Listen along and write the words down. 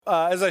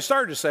as I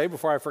started to say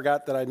before I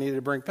forgot that I needed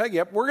to bring Peggy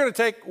up, we're going to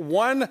take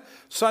one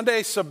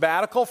Sunday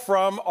sabbatical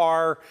from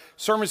our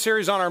sermon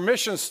series on our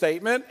mission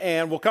statement,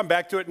 and we'll come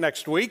back to it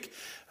next week.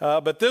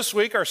 But this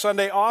week, our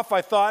Sunday off,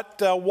 I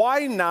thought,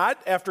 why not,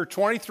 after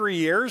 23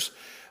 years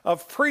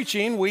of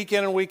preaching week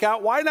in and week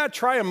out, why not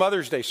try a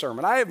Mother's Day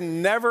sermon? I have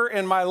never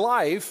in my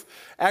life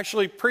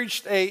actually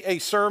preached a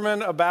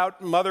sermon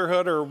about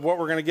motherhood or what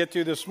we're going to get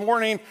to this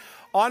morning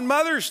on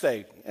Mother's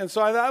Day. And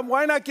so I thought,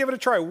 why not give it a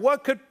try?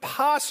 What could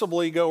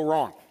possibly go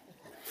wrong?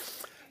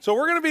 So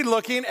we're going to be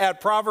looking at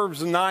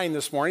Proverbs 9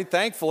 this morning.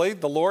 Thankfully,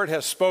 the Lord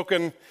has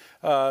spoken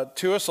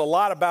to us a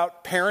lot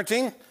about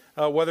parenting,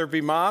 whether it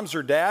be moms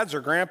or dads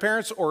or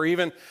grandparents or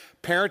even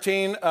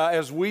parenting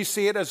as we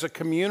see it as a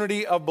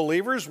community of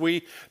believers.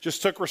 We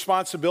just took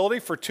responsibility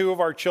for 2 of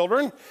our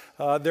children.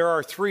 There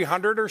are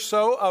 300 or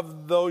so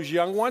of those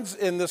young ones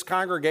in this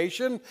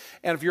congregation.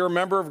 And if you're a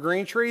member of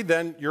Green Tree,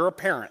 then you're a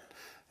parent.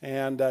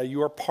 And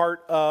you are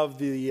part of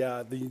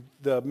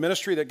the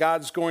ministry that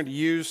God's going to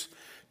use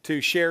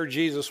to share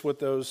Jesus with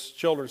those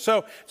children.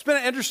 So it's been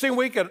an interesting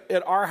week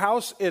at our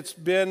house. It's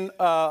been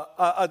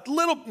a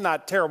little,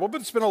 not terrible, but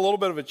it's been a little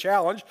bit of a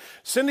challenge.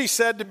 Cindy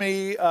said to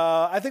me,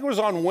 I think it was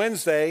on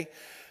Wednesday,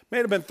 may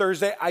have been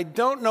Thursday, I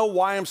don't know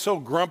why I'm so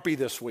grumpy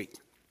this week.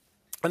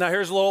 And now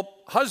here's a little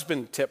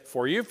husband tip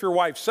for you. If your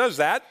wife says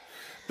that,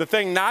 the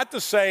thing not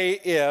to say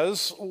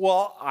is,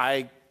 well,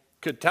 I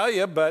could tell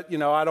you, but, I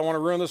don't want to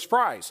ruin the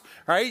surprise,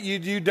 right?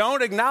 You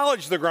don't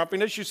acknowledge the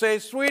grumpiness. You say,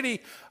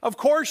 sweetie, of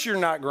course you're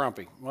not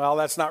grumpy. Well,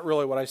 that's not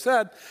really what I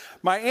said.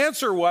 My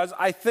answer was,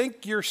 I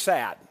think you're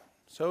sad.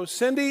 So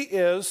Cindy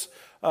is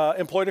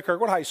employed at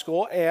Kirkwood High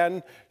School,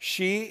 and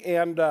she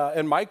and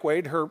Mike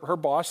Wade, her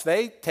boss,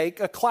 they take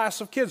a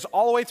class of kids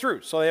all the way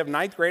through. So they have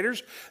 9th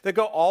graders that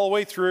go all the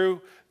way through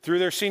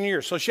their senior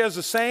year. So she has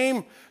the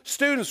same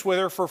students with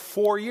her for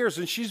 4 years,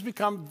 and she's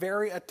become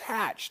very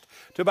attached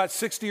to about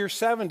 60 or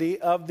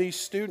 70 of these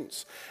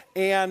students.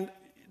 And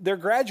they're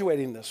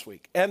graduating this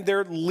week, and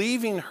they're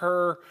leaving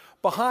her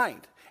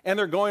behind. And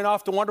they're going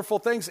off to wonderful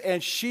things,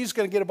 and she's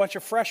going to get a bunch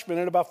of freshmen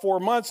in about 4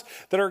 months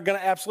that are going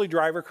to absolutely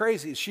drive her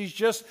crazy. She's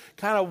just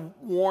kind of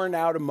worn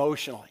out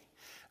emotionally.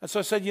 And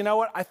so I said, you know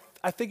what?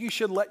 I think you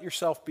should let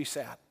yourself be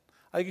sad.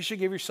 I think you should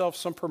give yourself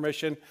some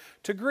permission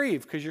to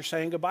grieve because you're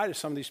saying goodbye to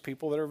some of these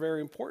people that are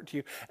very important to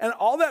you. And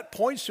all that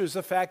points to is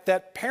the fact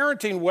that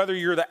parenting, whether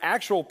you're the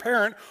actual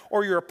parent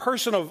or you're a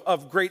person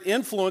of great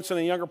influence in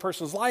a younger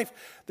person's life,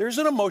 there's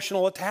an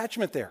emotional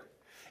attachment there.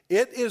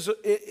 There's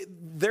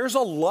a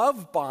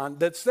love bond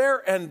that's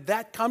there, and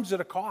that comes at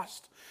a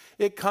cost.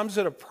 It comes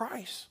at a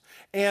price.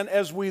 And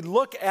as we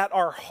look at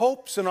our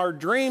hopes and our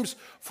dreams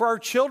for our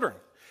children,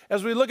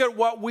 as we look at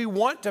what we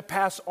want to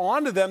pass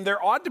on to them,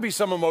 there ought to be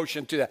some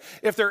emotion to that.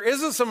 If there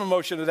isn't some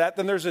emotion to that,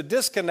 then there's a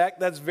disconnect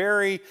that's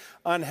very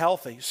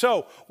unhealthy.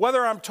 So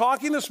whether I'm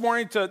talking this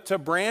morning to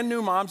brand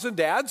new moms and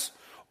dads,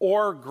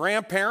 or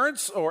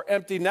grandparents, or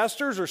empty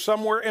nesters, or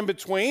somewhere in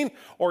between,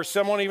 or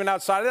someone even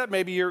outside of that,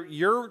 maybe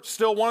you're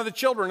still one of the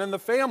children in the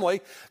family,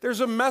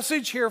 there's a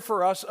message here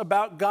for us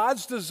about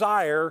God's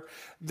desire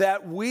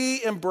that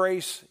we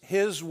embrace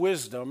His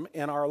wisdom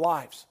in our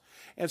lives.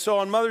 And so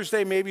on Mother's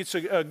Day, maybe it's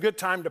a good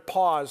time to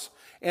pause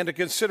and to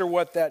consider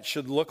what that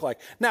should look like.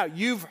 Now,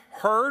 you've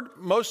heard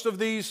most of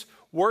these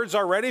words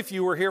already. If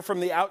you were here from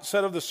the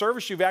outset of the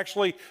service, you've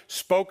actually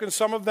spoken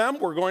some of them.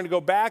 We're going to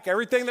go back.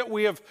 Everything that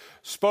we have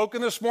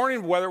spoken this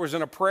morning, whether it was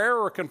in a prayer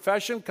or a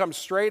confession, comes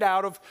straight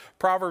out of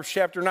Proverbs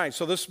chapter 9.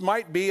 So this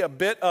might be a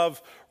bit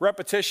of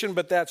repetition,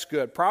 but that's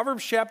good.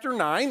 Proverbs chapter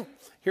 9,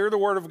 hear the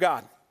word of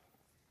God.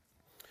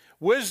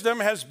 Wisdom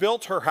has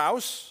built her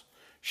house.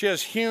 She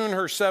has hewn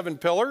her 7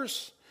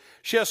 pillars.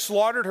 She has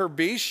slaughtered her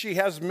beasts. She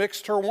has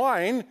mixed her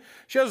wine.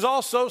 She has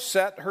also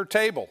set her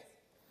table.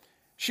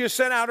 She has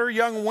sent out her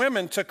young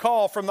women to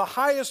call from the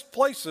highest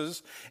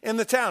places in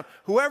the town.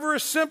 Whoever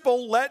is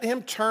simple, let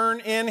him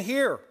turn in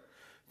here.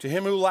 To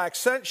him who lacks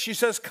sense, she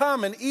says,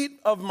 come and eat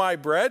of my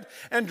bread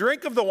and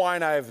drink of the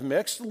wine I have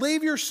mixed.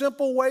 Leave your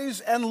simple ways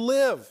and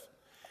live,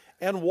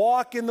 and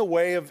walk in the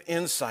way of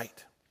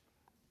insight.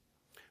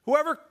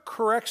 Whoever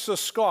corrects a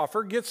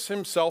scoffer gets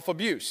himself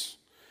abuse,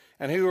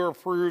 and who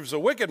reproves a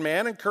wicked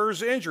man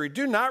incurs injury.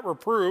 Do not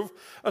reprove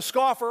a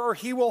scoffer, or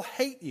he will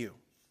hate you.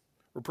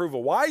 Reprove a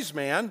wise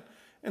man,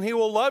 and he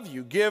will love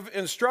you. Give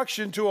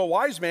instruction to a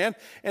wise man,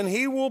 and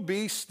he will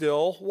be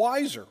still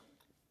wiser.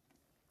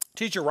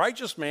 Teach a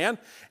righteous man,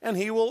 and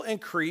he will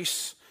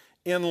increase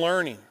in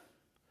learning.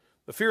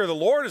 The fear of the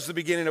Lord is the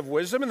beginning of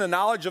wisdom, and the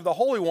knowledge of the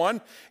Holy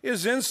One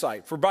is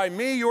insight. For by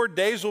me your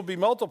days will be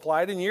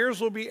multiplied, and years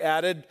will be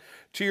added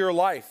to your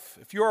life.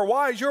 If you are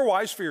wise, you're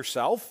wise for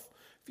yourself.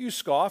 If you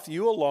scoff,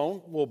 you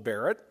alone will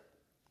bear it.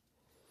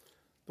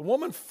 The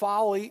woman's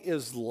folly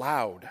is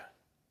loud.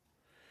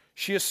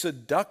 She is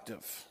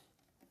seductive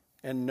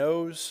and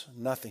knows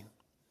nothing.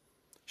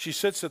 She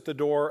sits at the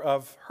door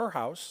of her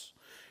house.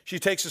 She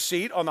takes a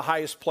seat on the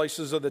highest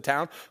places of the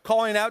town,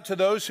 calling out to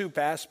those who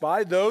pass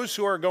by, those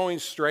who are going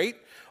straight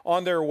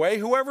on their way.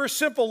 Whoever is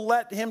simple,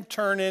 let him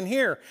turn in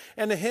here.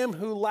 And to him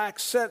who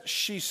lacks sense,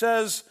 she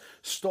says,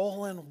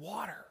 stolen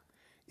water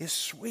is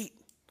sweet,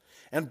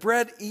 and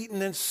bread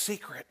eaten in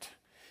secret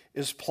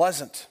is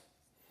pleasant.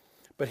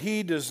 But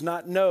he does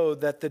not know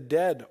that the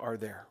dead are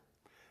there,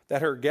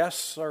 that her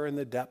guests are in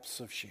the depths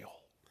of Sheol.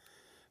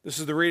 This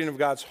is the reading of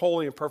God's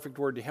holy and perfect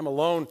word. To him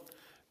alone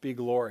be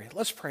glory.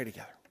 Let's pray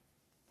together.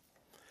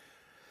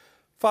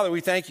 Father,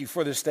 we thank you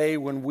for this day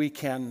when we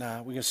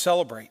can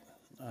celebrate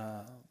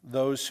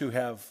those who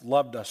have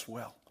loved us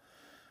well,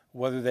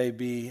 whether they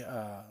be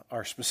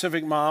our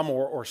specific mom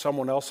or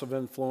someone else of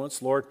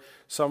influence. Lord,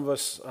 some of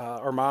us,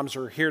 our moms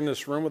are here in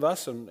this room with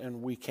us,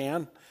 and we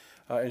can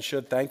and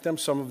should thank them.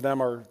 Some of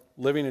them are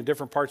living in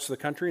different parts of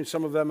the country, and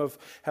some of them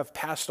have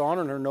passed on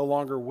and are no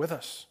longer with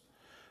us.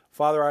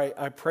 Father,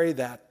 I pray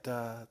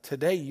that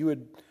today you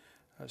would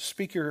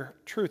speak your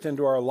truth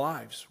into our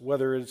lives,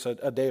 whether it's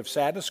a day of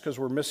sadness because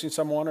we're missing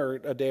someone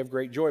or a day of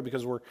great joy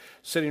because we're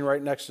sitting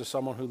right next to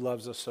someone who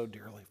loves us so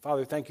dearly.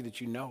 Father, thank you that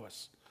you know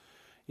us.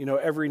 You know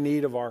every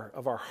need of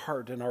our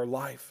heart and our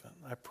life.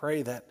 And I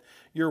pray that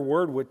your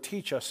word would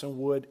teach us and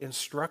would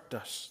instruct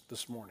us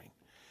this morning.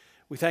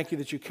 We thank you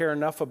that you care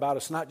enough about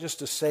us, not just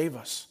to save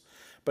us,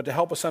 but to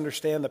help us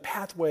understand the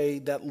pathway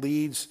that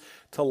leads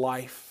to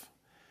life.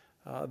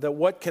 That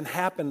what can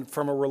happen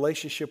from a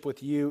relationship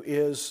with you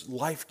is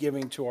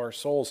life-giving to our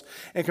souls.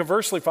 And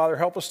conversely, Father,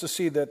 help us to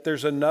see that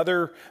there's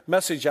another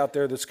message out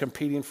there that's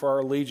competing for our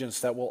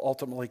allegiance that will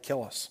ultimately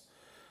kill us.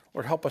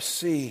 Lord, help us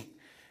see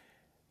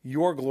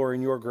your glory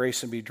and your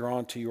grace and be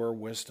drawn to your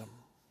wisdom.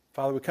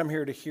 Father, we come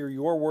here to hear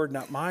your word,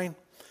 not mine.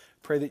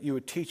 Pray that you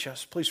would teach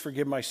us. Please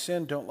forgive my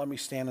sin. Don't let me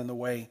stand in the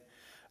way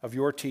of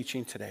your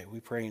teaching today. We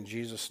pray in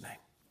Jesus' name.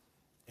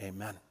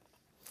 Amen.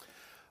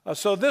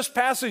 So this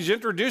passage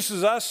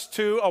introduces us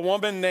to a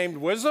woman named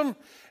Wisdom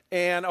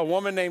and a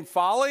woman named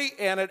Folly,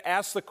 and it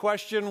asks the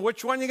question,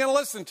 which one are you going to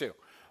listen to?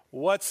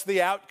 What's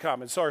the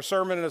outcome? And so our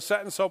sermon in a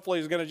sentence hopefully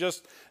is going to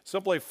just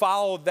simply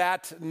follow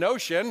that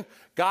notion.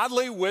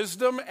 Godly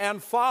wisdom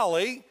and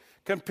folly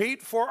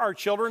compete for our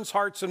children's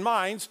hearts and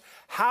minds.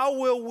 How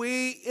will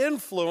we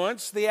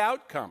influence the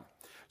outcome?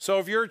 So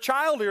if you're a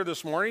child here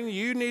this morning,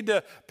 you need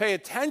to pay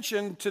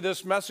attention to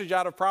this message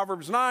out of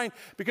Proverbs 9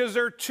 because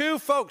there are two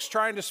folks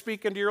trying to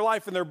speak into your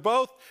life, and they're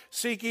both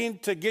seeking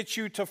to get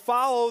you to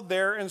follow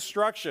their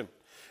instruction.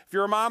 If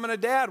you're a mom and a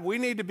dad, we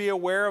need to be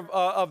aware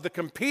of the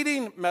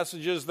competing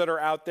messages that are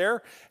out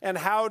there and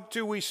how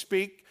do we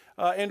speak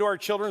into our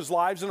children's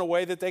lives in a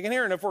way that they can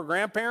hear. And if we're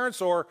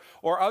grandparents or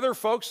other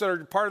folks that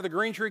are part of the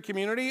Green Tree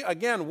community,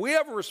 again, we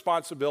have a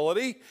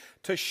responsibility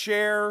to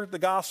share the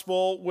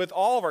gospel with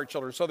all of our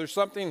children. So there's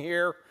something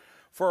here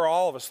for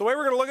all of us. The way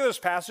we're going to look at this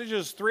passage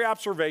is three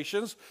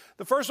observations.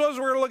 The first one is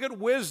we're going to look at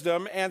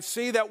wisdom and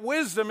see that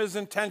wisdom is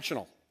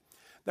intentional.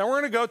 Then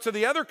we're going to go to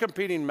the other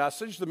competing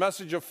message, the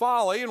message of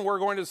folly, and we're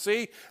going to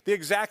see the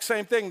exact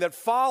same thing, that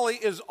folly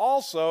is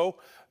also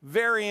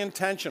very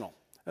intentional.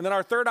 And then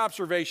our third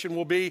observation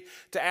will be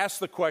to ask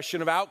the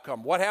question of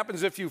outcome. What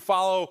happens if you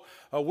follow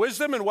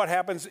wisdom, and what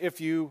happens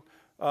if you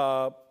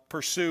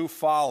pursue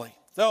folly?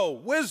 So,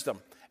 wisdom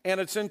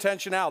and its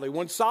intentionality.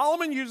 When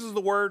Solomon uses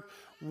the word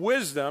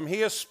wisdom,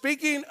 he is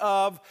speaking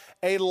of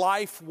a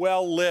life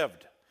well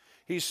lived.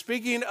 He's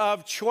speaking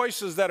of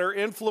choices that are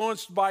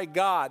influenced by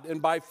God and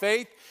by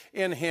faith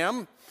in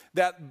him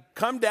that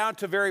come down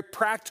to very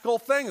practical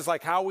things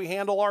like how we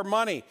handle our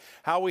money,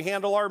 how we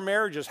handle our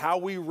marriages, how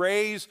we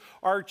raise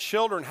our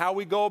children, how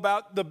we go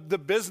about the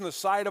business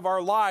side of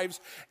our lives.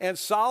 And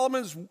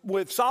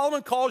if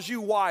Solomon calls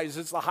you wise,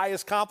 it's the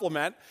highest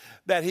compliment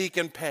that he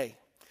can pay.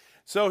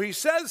 So he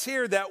says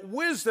here that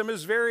wisdom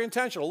is very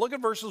intentional. Look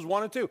at verses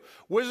 1 and 2.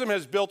 Wisdom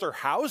has built her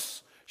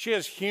house. She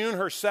has hewn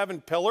her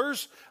 7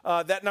 pillars.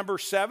 That number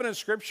 7 in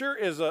Scripture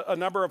is a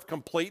number of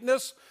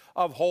completeness,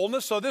 of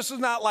wholeness. So this is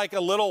not like a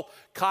little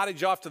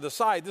cottage off to the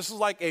side. This is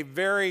like a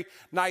very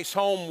nice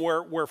home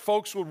where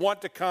folks would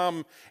want to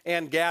come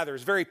and gather.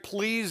 It's very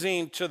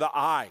pleasing to the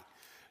eye.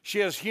 She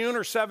has hewn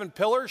her 7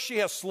 pillars. She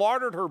has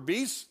slaughtered her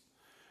beasts.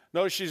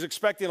 Notice she's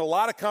expecting a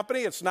lot of company.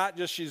 It's not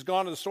just she's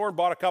gone to the store and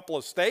bought a couple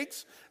of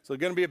steaks. So it's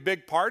going to be a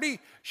big party.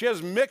 She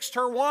has mixed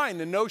her wine.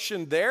 The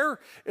notion there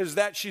is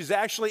that she's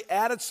actually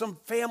added some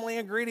family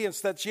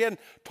ingredients that she hadn't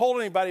told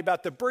anybody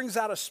about that brings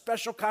out a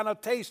special kind of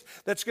taste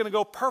that's going to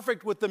go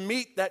perfect with the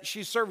meat that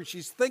she's serving.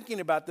 She's thinking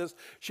about this.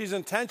 She's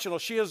intentional.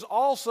 She has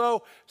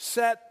also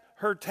set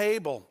her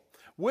table.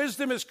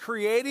 Wisdom is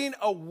creating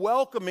a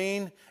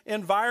welcoming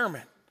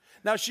environment.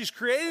 Now, she's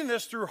creating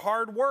this through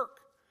hard work.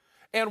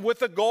 And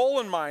with a goal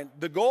in mind.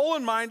 The goal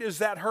in mind is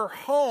that her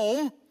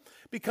home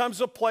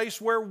becomes a place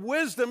where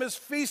wisdom is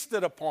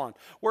feasted upon,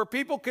 where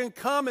people can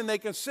come and they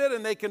can sit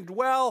and they can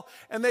dwell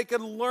and they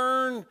can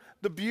learn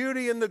the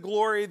beauty and the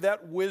glory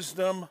that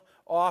wisdom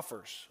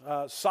offers.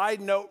 Side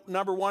note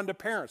number 1 to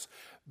parents.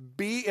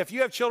 If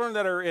you have children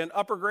that are in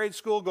upper grade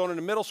school, going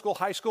into middle school,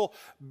 high school,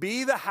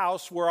 be the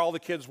house where all the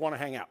kids want to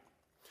hang out.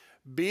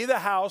 Be the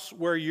house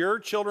where your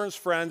children's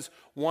friends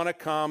want to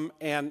come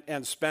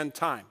and spend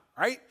time.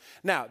 Right?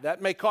 Now,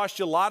 that may cost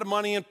you a lot of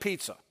money in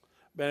pizza,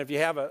 And if you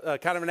have a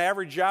kind of an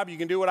average job, you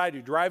can do what I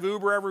do. Drive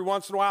Uber every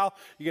once in a while.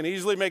 You can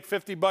easily make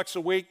 $50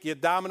 a week.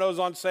 Get Domino's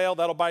on sale.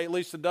 That'll buy you at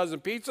least a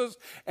dozen pizzas,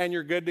 and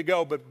you're good to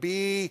go. But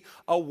be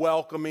a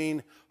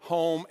welcoming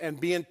home and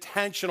be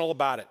intentional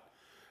about it.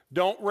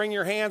 Don't wring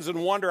your hands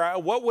and wonder,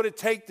 what would it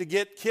take to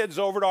get kids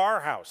over to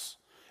our house?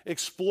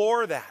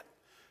 Explore that.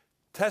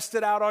 Test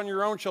it out on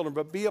your own children,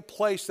 but be a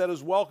place that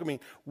is welcoming.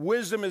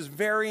 Wisdom is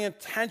very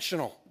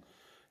intentional,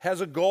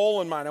 has a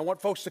goal in mind. I want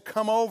folks to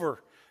come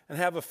over and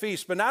have a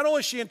feast. But not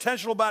only is she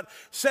intentional about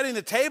setting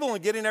the table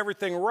and getting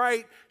everything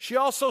right, she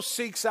also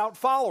seeks out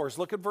followers.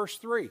 Look at verse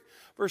 3.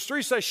 Verse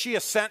 3 says she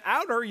has sent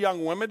out her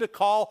young women to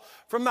call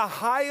from the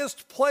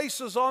highest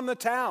places on the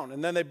town.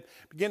 And then they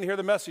begin to hear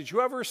the message.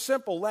 Whoever is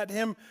simple, let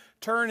him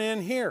turn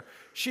in here.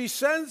 She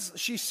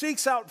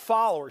seeks out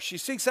followers. She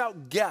seeks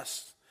out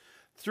guests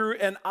through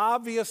an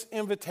obvious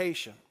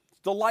invitation.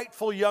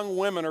 Delightful young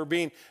women are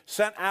being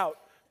sent out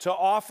to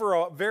offer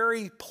a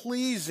very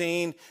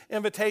pleasing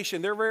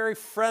invitation. They're very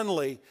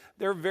friendly.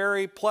 They're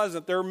very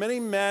pleasant. There are many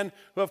men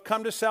who have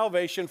come to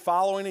salvation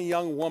following a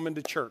young woman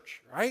to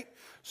church, right?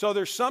 So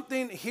there's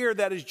something here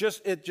that is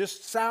it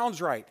just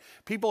sounds right.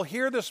 People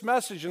hear this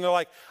message and they're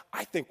like,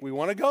 I think we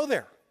want to go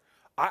there.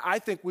 I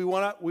think we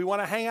want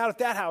to hang out at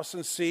that house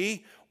and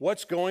see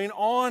what's going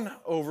on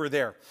over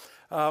there.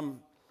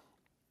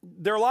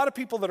 There are a lot of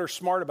people that are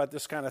smart about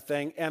this kind of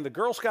thing, and the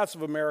Girl Scouts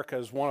of America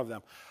is one of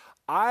them.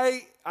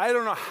 I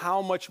don't know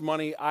how much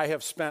money I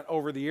have spent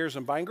over the years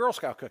in buying Girl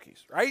Scout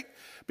cookies, right?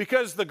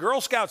 Because the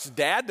Girl Scout's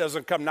dad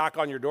doesn't come knock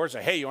on your door and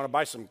say, hey, you want to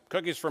buy some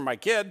cookies for my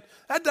kid?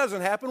 That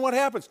doesn't happen. What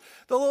happens?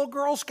 The little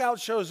Girl Scout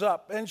shows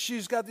up, and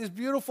she's got these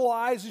beautiful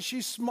eyes, and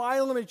she's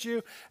smiling at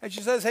you, and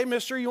she says, hey,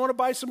 mister, you want to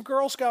buy some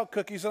Girl Scout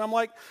cookies? And I'm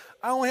like,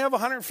 I only have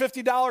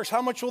 $150.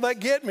 How much will that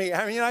get me?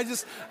 I mean,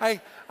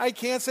 I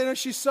can't say no.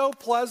 She's so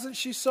pleasant.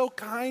 She's so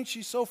kind.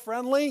 She's so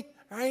friendly,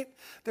 right?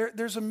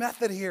 There's a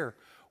method here.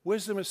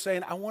 Wisdom is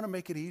saying, I want to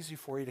make it easy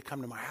for you to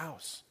come to my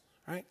house,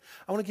 right?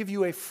 I want to give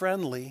you a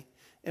friendly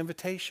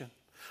invitation.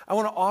 I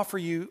want to offer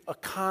you a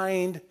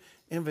kind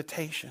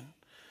invitation.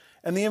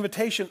 And the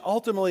invitation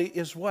ultimately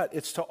is what?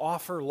 It's to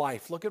offer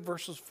life. Look at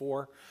verses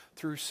 4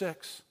 through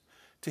 6.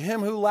 To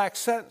him who lacks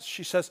sense,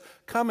 she says,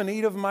 come and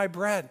eat of my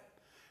bread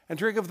and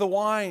drink of the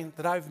wine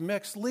that I've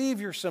mixed. Leave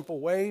your simple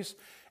ways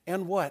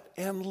and what?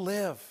 And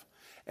live.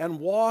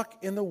 And walk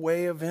in the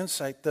way of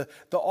insight. The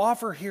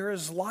offer here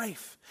is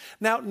life.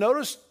 Now,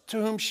 notice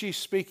to whom she's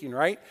speaking,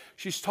 right?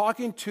 She's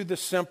talking to the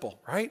simple,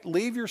 right?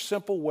 Leave your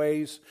simple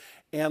ways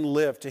and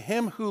live. To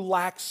him who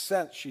lacks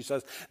sense, she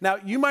says. Now,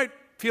 you might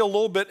feel a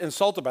little bit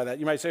insulted by that.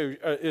 You might say,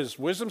 is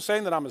wisdom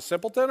saying that I'm a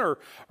simpleton or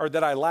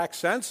that I lack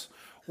sense?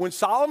 When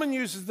Solomon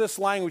uses this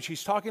language,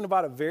 he's talking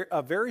about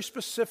a very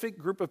specific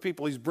group of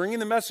people. He's bringing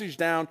the message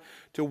down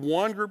to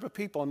one group of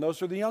people, and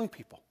those are the young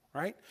people.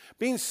 Right?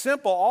 Being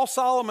simple, all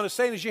Solomon is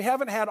saying is you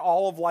haven't had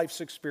all of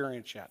life's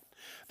experience yet.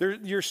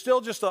 You're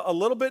still just a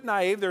little bit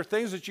naive. There are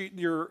things that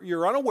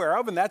you're unaware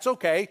of, and that's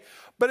okay.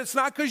 But it's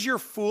not because you're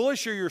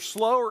foolish or you're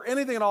slow or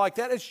anything at all like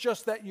that. It's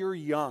just that you're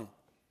young.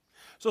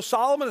 So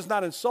Solomon is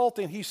not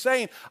insulting. He's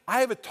saying,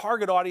 I have a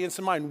target audience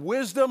in mind.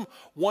 Wisdom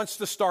wants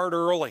to start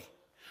early.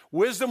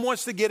 Wisdom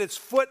wants to get its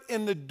foot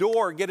in the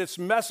door, get its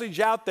message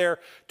out there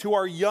to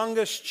our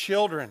youngest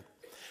children.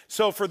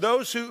 So for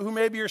those who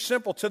maybe are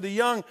simple, to the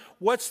young,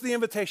 what's the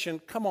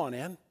invitation? Come on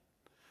in.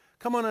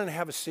 Come on in and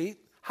have a seat.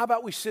 How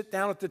about we sit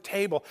down at the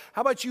table?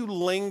 How about you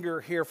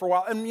linger here for a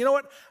while? And you know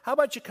what? How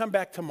about you come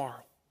back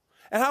tomorrow?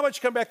 And how about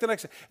you come back the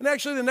next day? And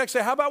actually the next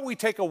day, how about we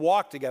take a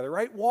walk together,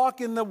 right? Walk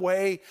in the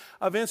way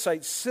of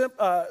insight.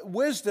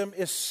 Wisdom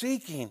is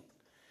seeking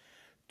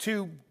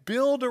to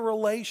build a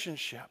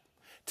relationship,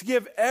 to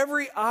give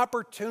every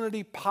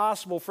opportunity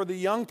possible for the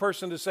young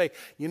person to say,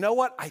 you know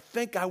what? I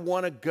think I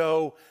want to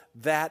go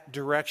that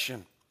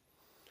direction.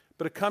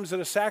 But it comes at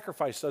a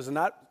sacrifice, doesn't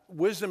it?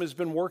 Wisdom has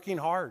been working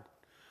hard.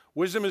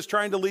 Wisdom is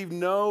trying to leave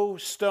no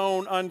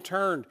stone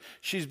unturned.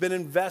 She's been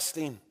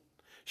investing.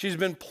 She's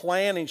been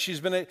planning. She's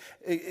been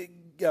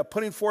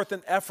putting forth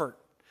an effort.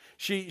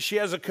 She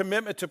has a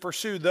commitment to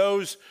pursue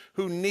those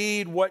who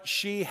need what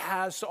she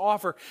has to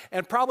offer.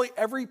 And probably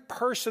every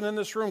person in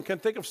this room can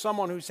think of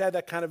someone who's had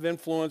that kind of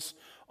influence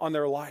on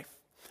their life.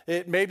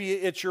 Maybe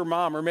it's your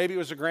mom, or maybe it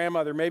was a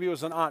grandmother, maybe it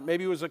was an aunt,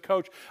 maybe it was a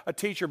coach, a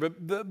teacher,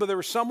 but there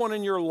was someone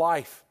in your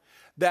life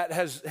that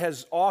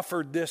has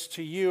offered this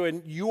to you,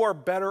 and you are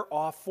better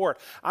off for it.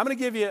 I'm going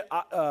to give you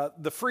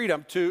the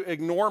freedom to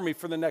ignore me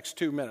for the next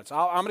 2 minutes.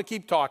 I'm going to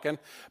keep talking,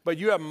 but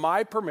you have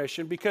my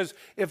permission, because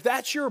if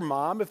that's your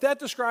mom, if that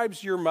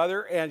describes your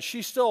mother, and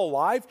she's still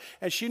alive,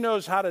 and she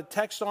knows how to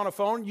text on a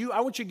phone, I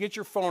want you to get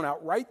your phone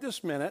out right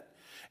this minute,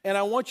 and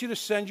I want you to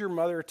send your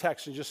mother a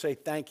text and just say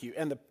thank you.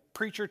 And the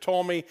preacher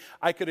told me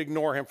I could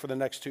ignore him for the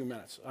next 2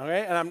 minutes.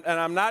 Okay, and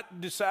I'm not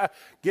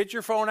get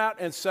your phone out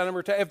and send them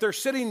a text. If they're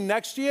sitting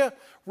next to you,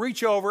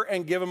 reach over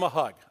and give them a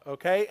hug.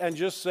 Okay, and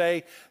just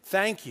say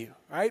thank you.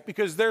 Right,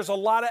 because there's a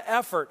lot of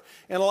effort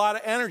and a lot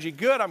of energy.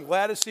 Good. I'm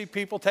glad to see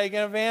people taking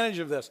advantage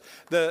of this.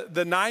 The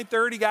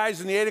 9:30 guys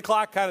and the 8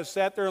 o'clock kind of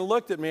sat there and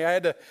looked at me. I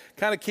had to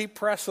kind of keep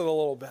pressing a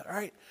little bit. All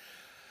right.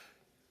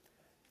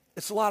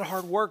 It's a lot of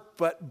hard work,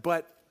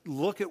 but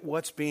look at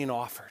what's being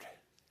offered.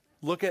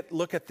 Look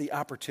at the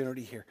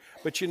opportunity here.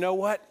 But you know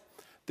what?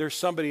 There's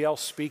somebody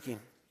else speaking,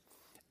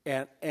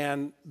 and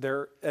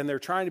they're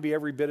trying to be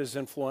every bit as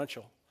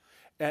influential,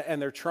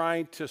 and they're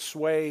trying to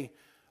sway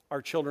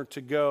our children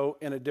to go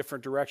in a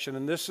different direction.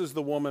 And this is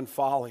the woman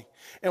folly.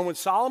 And when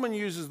Solomon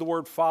uses the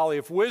word folly,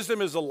 if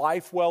wisdom is a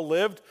life well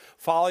lived,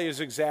 folly is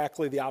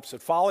exactly the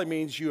opposite. Folly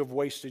means you have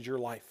wasted your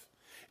life.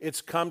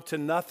 It's come to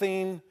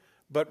nothing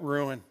but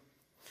ruin.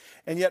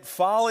 And yet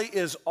folly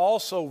is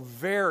also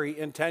very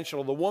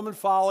intentional. The woman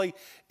folly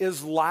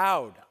is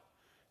loud.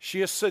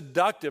 She is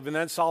seductive. And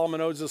then Solomon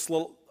adds this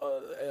little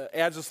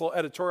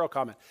editorial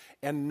comment,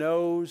 and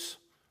knows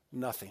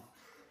nothing.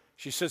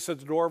 She sits at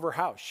the door of her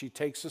house. She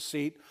takes a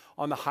seat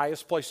on the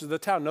highest places of the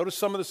town. Notice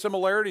some of the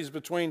similarities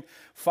between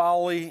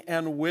folly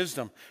and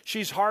wisdom.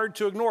 She's hard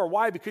to ignore.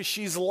 Why? Because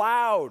she's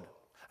loud.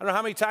 I don't know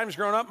how many times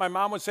growing up my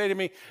mom would say to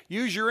me,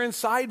 use your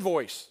inside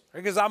voice,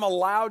 because I'm a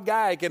loud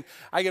guy.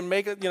 I can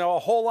make a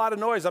whole lot of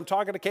noise. I'm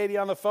talking to Katie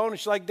on the phone, and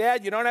she's like,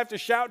 Dad, you don't have to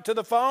shout to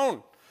the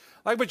phone.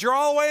 Like, but you're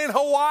all the way in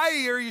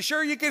Hawaii. Are you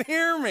sure you can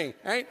hear me?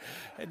 Right?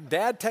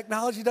 Dad,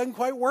 technology doesn't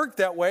quite work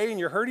that way, and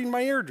you're hurting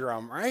my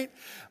eardrum, right?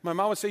 My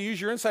mom would say, use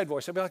your inside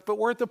voice. I'd be like, but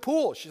we're at the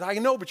pool. She's like, I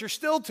know, but you're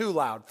still too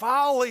loud.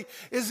 Folly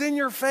is in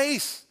your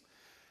face.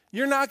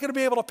 You're not going to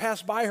be able to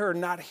pass by her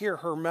and not hear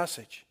her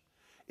message.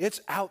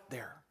 It's out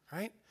there,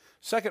 right?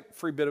 Second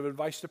free bit of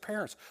advice to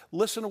parents.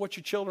 Listen to what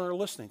your children are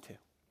listening to.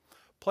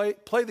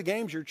 Play the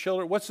games your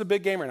children. What's the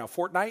big game right now?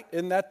 Fortnite?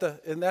 Isn't that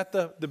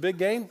the big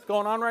game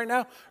going on right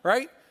now?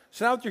 Right?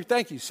 Sit down with your,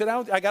 thank you. Sit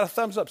down, I got a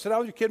thumbs up. Sit down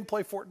with your kid and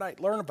play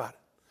Fortnite. Learn about it.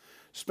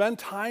 Spend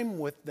time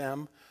with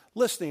them,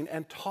 listening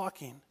and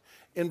talking,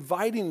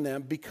 inviting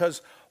them,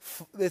 because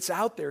it's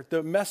out there.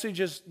 The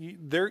message is,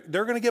 they're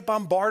going to get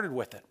bombarded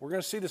with it. We're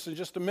going to see this in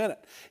just a minute.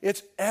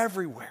 It's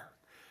everywhere.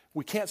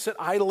 We can't sit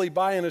idly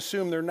by and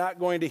assume they're not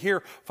going to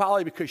hear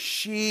folly, because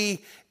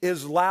she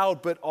is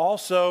loud, but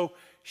also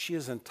she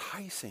is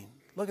enticing.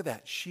 Look at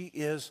that. She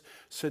is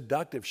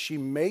seductive. She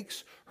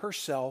makes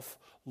herself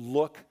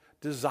look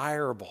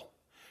desirable.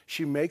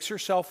 She makes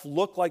herself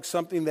look like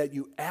something that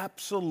you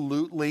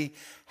absolutely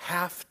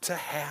have to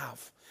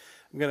have.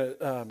 I'm going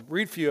to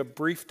read for you a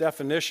brief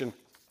definition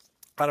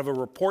out of a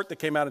report that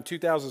came out in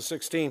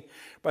 2016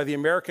 by the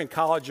American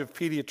College of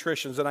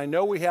Pediatricians. And I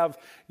know we have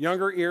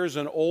younger ears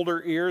and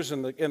older ears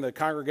in the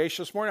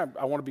congregation this morning.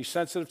 I want to be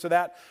sensitive to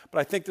that, but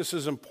I think this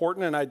is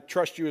important, and I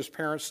trust you as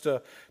parents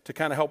to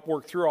kind of help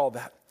work through all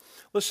that.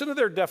 Listen to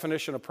their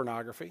definition of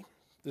pornography.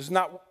 This is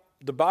not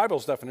the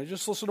Bible's definition.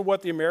 Just listen to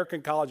what the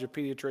American College of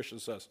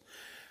Pediatricians says.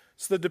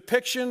 It's the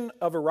depiction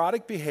of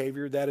erotic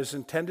behavior that is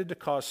intended to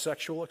cause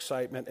sexual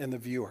excitement in the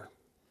viewer.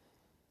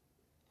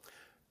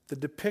 The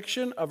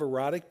depiction of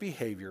erotic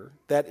behavior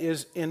that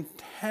is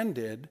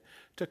intended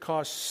to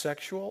cause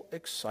sexual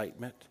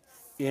excitement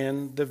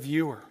in the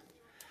viewer.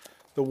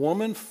 The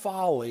woman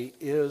folly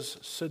is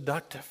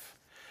seductive.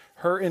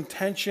 Her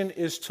intention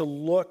is to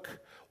look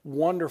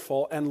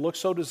wonderful and look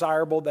so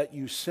desirable that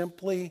you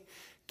simply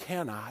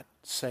cannot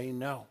say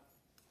no.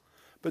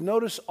 But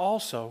notice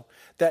also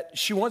that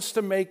she wants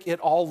to make it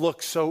all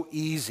look so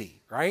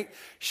easy, right?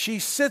 She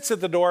sits at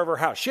the door of her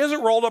house. She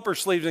hasn't rolled up her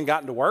sleeves and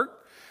gotten to work.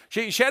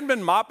 She hadn't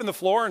been mopping the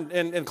floor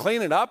and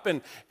cleaning up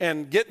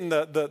and getting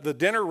the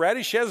dinner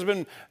ready. She hasn't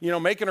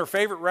been, making her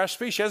favorite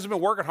recipe. She hasn't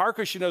been working hard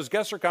because she knows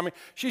guests are coming.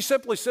 She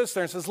simply sits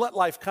there and says, let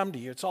life come to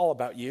you. It's all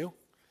about you.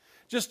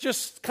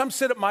 Just come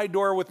sit at my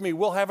door with me.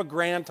 We'll have a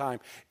grand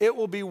time. It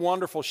will be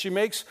wonderful. She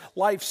makes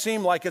life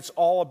seem like it's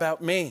all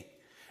about me.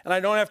 And I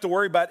don't have to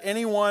worry about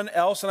anyone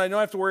else, and I don't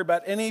have to worry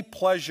about any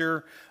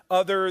pleasure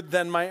other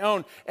than my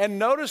own. And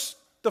notice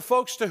the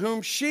folks to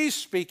whom she's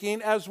speaking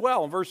as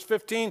well, in verse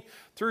 15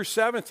 through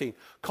 17.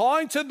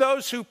 Calling to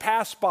those who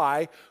pass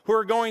by, who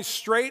are going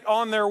straight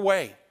on their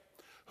way.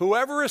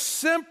 Whoever is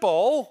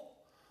simple,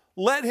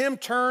 let him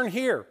turn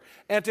here.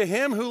 And to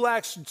him who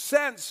lacks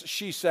sense,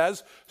 she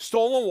says,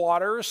 stolen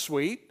water is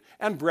sweet,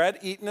 and bread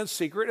eaten in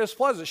secret is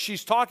pleasant.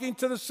 She's talking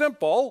to the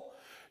simple.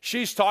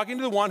 She's talking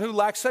to the one who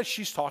lacks sense.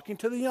 She's talking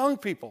to the young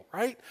people,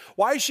 right?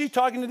 Why is she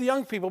talking to the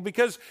young people?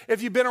 Because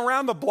if you've been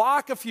around the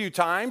block a few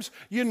times,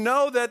 you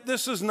know that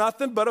this is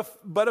nothing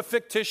but a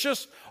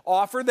fictitious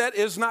offer that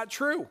is not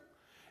true.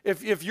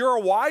 If you're a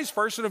wise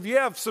person, if you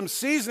have some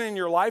seasoning in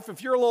your life,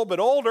 if you're a little bit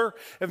older,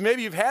 if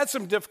maybe you've had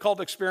some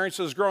difficult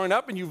experiences growing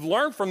up and you've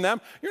learned from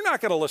them, you're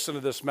not going to listen to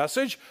this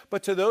message.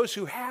 But to those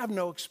who have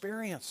no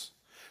experience,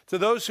 to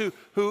those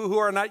who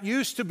are not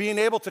used to being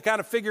able to kind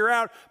of figure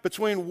out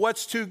between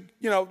what's too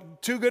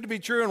good to be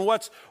true and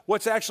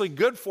what's actually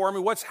good for me,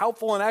 what's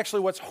helpful and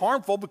actually what's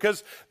harmful,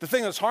 because the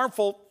thing that's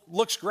harmful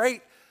looks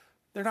great,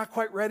 they're not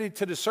quite ready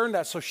to discern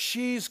that. So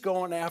she's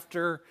going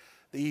after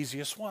the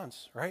easiest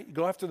ones, right? You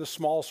go after the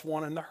smallest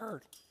one in the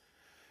herd.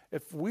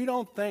 If we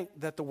don't think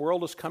that the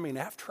world is coming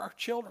after our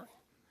children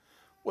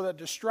with a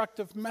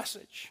destructive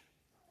message,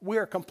 we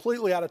are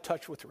completely out of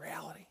touch with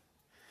reality.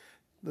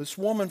 This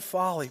woman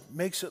folly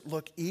makes it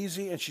look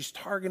easy, and she's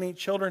targeting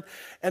children,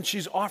 and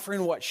she's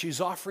offering what? She's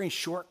offering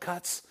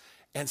shortcuts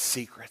and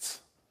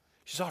secrets.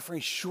 She's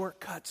offering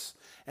shortcuts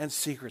and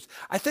secrets.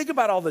 I think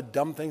about all the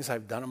dumb things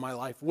I've done in my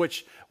life,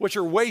 which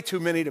are way too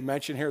many to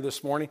mention here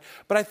this morning.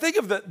 But I think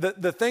of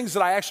the things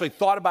that I actually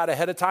thought about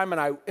ahead of time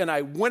and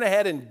I went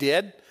ahead and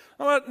did.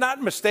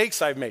 Not mistakes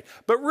I've made,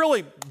 but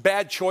really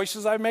bad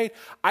choices I've made.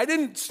 I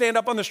didn't stand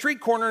up on the street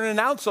corner and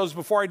announce those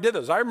before I did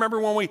those. I remember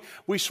when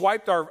we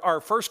swiped our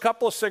first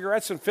couple of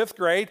cigarettes in 5th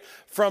grade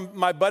from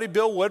my buddy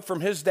Bill Wood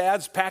from his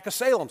dad's pack of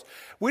Salems.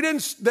 We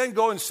didn't then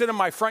go and sit in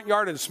my front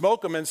yard and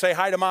smoke them and say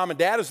hi to mom and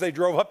dad as they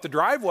drove up the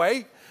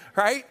driveway,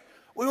 right?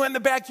 We went in the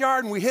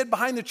backyard and we hid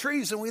behind the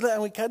trees and we didn't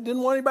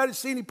want anybody to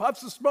see any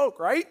puffs of smoke,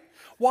 right?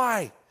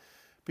 Why?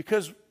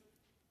 Because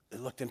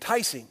it looked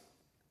enticing.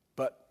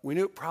 But we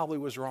knew it probably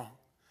was wrong.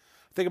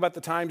 Think about the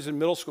times in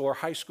middle school or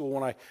high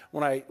school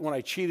when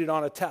I cheated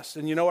on a test.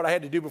 And you know what I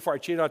had to do before I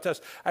cheated on a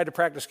test? I had to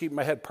practice keeping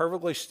my head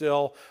perfectly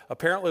still,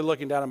 apparently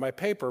looking down at my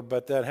paper,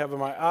 but then having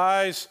my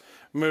eyes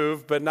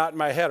move, but not in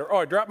my head. Or,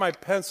 I dropped my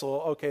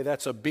pencil. Okay,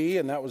 that's a B,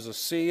 and that was a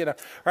C.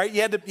 Right?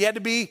 You had to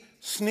be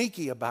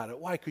sneaky about it.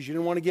 Why? Because you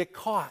didn't want to get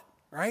caught,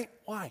 right?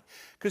 Why?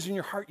 Because in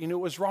your heart you knew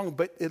it was wrong,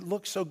 but it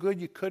looked so good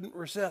you couldn't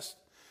resist.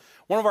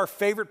 One of our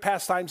favorite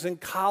pastimes in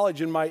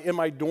college in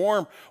my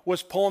dorm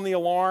was pulling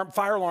the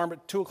fire alarm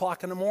at 2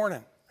 o'clock in the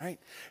morning, right?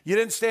 You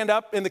didn't stand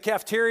up in the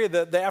cafeteria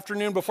the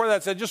afternoon before that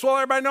and said, just let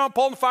everybody know I'm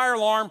pulling the fire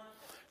alarm.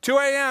 2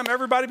 a.m.,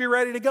 everybody be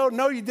ready to go.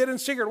 No, you did in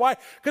secret. Why?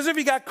 Because if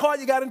you got caught,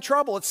 you got in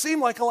trouble. It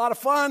seemed like a lot of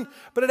fun,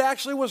 but it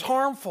actually was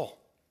harmful.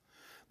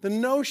 The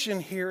notion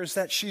here is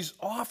that she's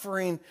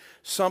offering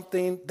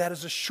something that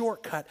is a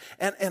shortcut,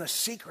 and a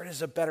secret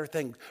is a better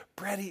thing.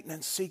 Bread eaten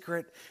in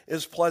secret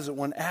is pleasant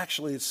when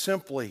actually it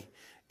simply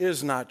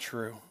is not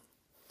true.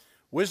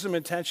 Wisdom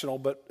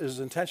is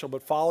intentional,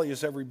 but folly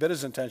is every bit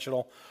as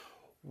intentional.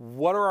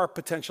 What are our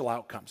potential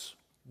outcomes?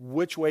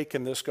 Which way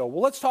can this go?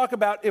 Well, let's talk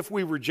about if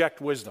we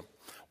reject wisdom.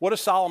 What does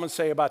Solomon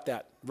say about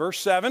that? Verse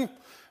 7,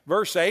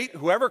 verse 8,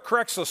 whoever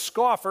corrects a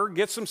scoffer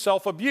gets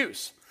himself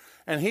abuse,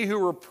 and he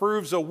who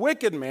reproves a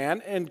wicked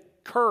man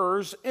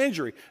incurs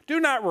injury. Do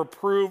not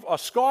reprove a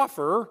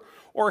scoffer,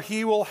 or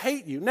he will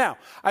hate you. Now,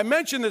 I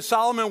mentioned that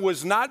Solomon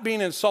was not being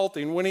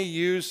insulting when he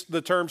used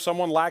the term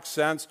someone lacks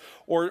sense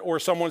or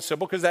someone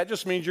simple, because that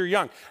just means you're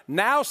young.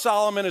 Now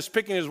Solomon is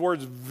picking his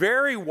words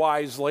very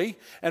wisely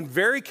and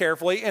very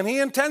carefully, and he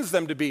intends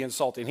them to be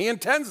insulting. He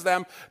intends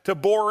them to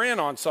bore in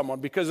on someone,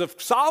 because if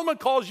Solomon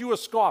calls you a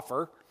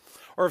scoffer,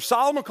 or if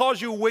Solomon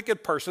calls you a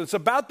wicked person, it's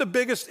about the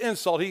biggest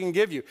insult he can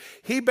give you.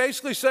 He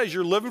basically says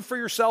you're living for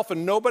yourself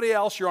and nobody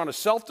else. You're on a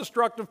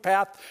self-destructive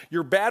path.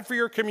 You're bad for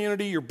your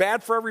community. You're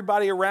bad for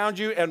everybody around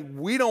you, and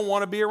we don't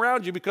want to be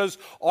around you because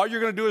all you're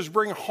going to do is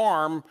bring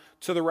harm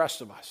to the rest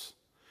of us.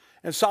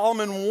 And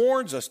Solomon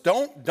warns us,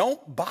 don't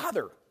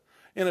bother,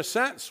 in a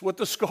sense, with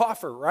the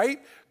scoffer, right?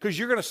 Because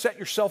you're going to set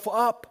yourself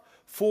up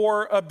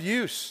for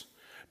abuse.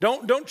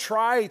 Don't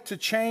try to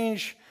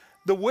change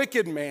the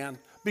wicked man,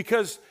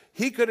 because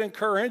he could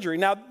incur injury.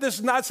 Now, this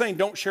is not saying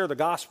don't share the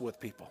gospel with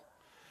people.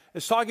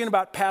 It's talking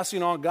about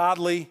passing on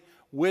godly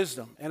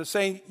wisdom. And it's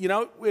saying,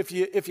 if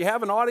you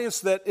have an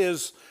audience that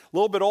is a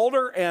little bit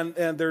older and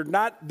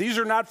these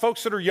are not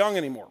folks that are young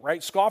anymore,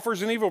 right?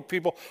 Scoffers and evil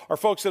people are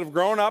folks that have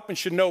grown up and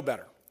should know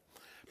better.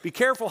 Be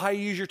careful how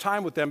you use your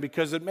time with them,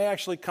 because it may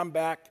actually come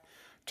back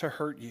to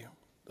hurt you.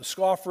 The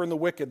scoffer and the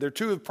wicked, they're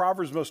two of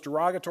Proverbs' most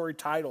derogatory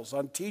titles: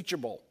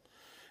 unteachable,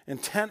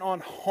 intent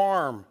on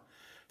harm,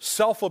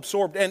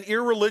 self-absorbed, and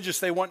irreligious.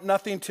 They want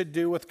nothing to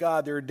do with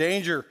God. They're a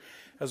danger,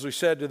 as we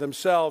said, to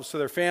themselves, to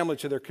their family,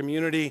 to their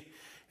community,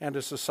 and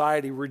to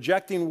society.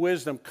 Rejecting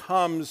wisdom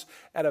comes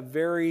at a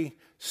very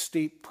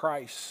steep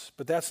price.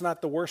 But that's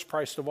not the worst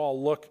price of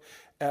all. Look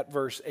at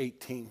verse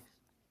 18.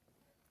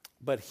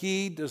 But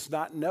he does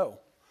not know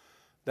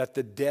that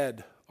the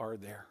dead are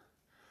there,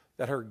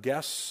 that her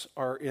guests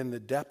are in the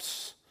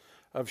depths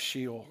of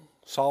Sheol.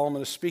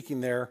 Solomon is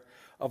speaking there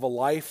of a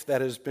life that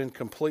has been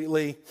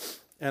completely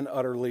and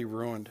utterly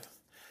ruined.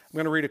 I'm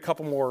going to read a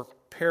couple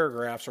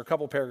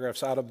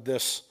paragraphs out of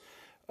this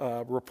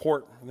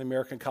report from the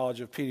American College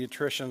of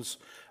Pediatricians.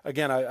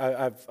 Again,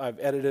 I've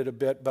edited a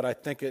bit, but I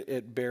think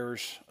it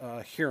bears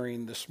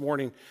hearing this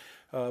morning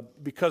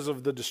because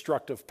of the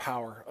destructive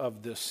power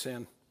of this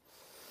sin.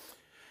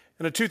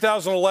 In a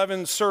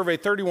 2011 survey,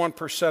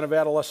 31% of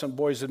adolescent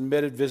boys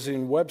admitted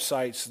visiting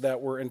websites that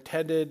were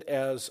intended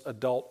as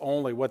adult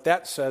only. What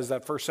that says,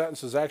 that first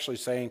sentence is actually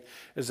saying,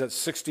 is that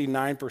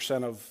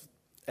 69% of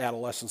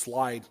adolescents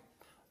lied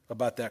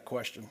about that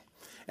question.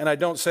 And I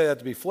don't say that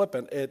to be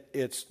flippant.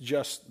 It's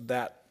just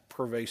that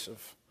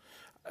pervasive.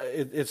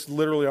 It's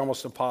literally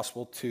almost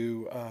impossible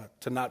to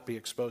not be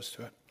exposed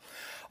to it.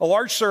 A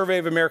large survey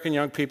of American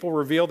young people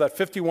revealed that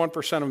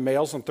 51% of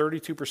males and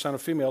 32%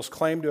 of females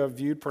claimed to have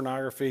viewed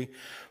pornography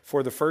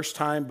for the first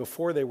time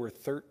before they were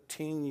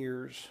 13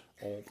 years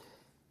old.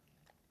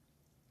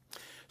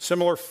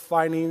 Similar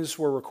findings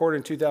were recorded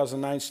in a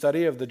 2009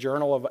 study of the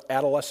Journal of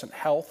Adolescent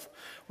Health,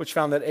 which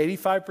found that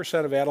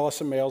 85% of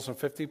adolescent males and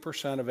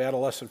 50% of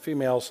adolescent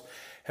females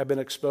have been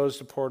exposed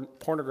to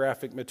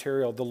pornographic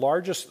material. The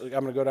largest, I'm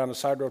going to go down the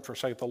side road for a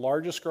second, the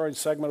largest growing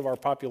segment of our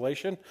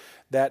population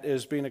that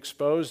is being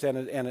exposed and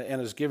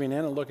is giving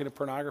in and looking at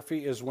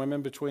pornography is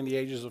women between the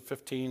ages of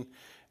 15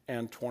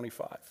 and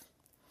 25.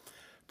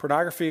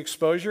 Pornography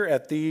exposure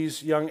at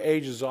these young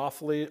ages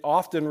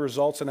often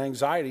results in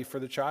anxiety for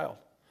the child.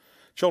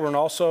 Children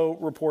also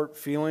report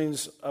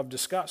feelings of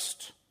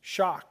disgust,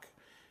 shock,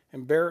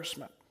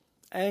 embarrassment,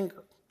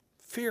 anger,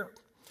 fear,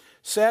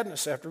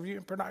 sadness after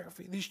viewing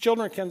pornography. These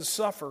children can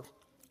suffer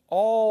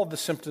all the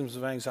symptoms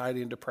of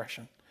anxiety and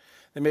depression.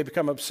 They may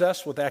become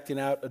obsessed with acting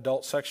out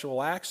adult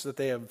sexual acts that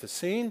they have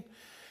seen,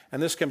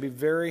 and this can be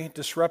very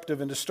disruptive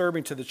and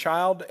disturbing to the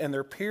child and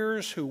their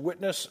peers who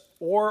witness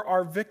or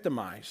are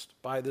victimized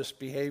by this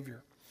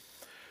behavior.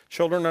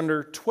 Children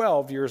under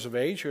 12 years of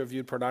age who have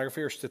viewed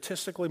pornography are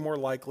statistically more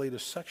likely to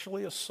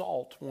sexually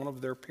assault one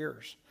of their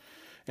peers.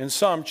 In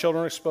some,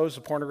 children exposed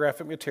to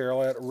pornographic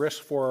material are at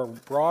risk for a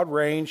broad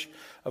range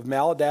of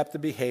maladaptive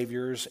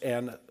behaviors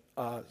and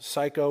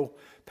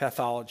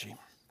psychopathology.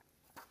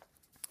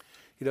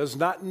 He does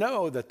not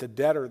know that the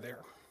dead are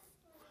there,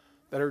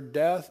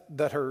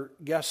 that her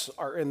guests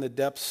are in the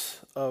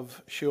depths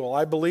of Sheol.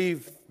 I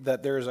believe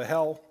that there is a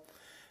hell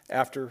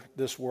after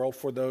this world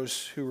for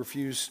those who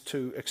refuse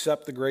to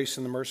accept the grace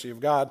and the mercy of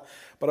God,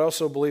 but I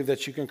also believe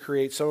that you can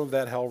create some of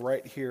that hell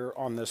right here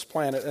on this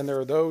planet, and there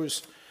are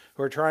those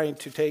who are trying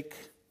to take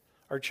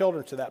our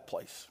children to that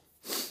place.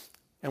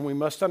 And we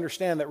must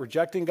understand that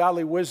rejecting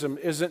godly wisdom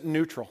isn't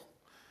neutral.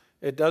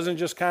 It doesn't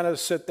just kind of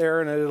sit there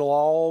and it'll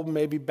all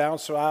maybe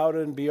bounce out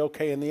and be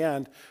okay in the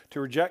end. To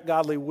reject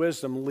godly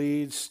wisdom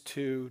leads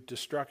to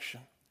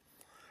destruction.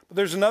 But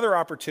there's another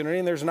opportunity,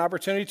 and there's an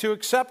opportunity to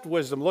accept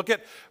wisdom. Look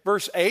at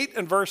verse 8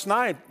 and verse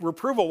 9.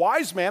 Reprove a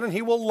wise man, and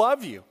he will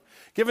love you.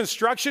 Give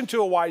instruction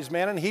to a wise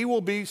man, and he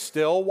will be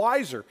still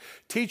wiser.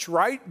 Teach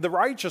the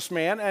righteous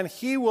man, and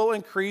he will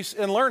increase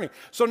in learning.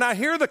 So now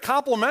here are the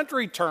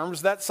complementary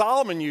terms that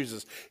Solomon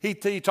uses. He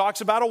talks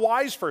about a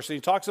wise person.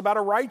 He talks about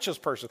a righteous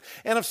person.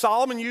 And if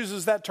Solomon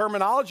uses that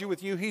terminology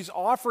with you, he's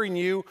offering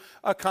you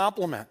a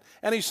compliment.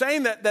 And he's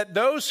saying that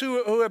those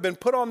who have been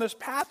put on this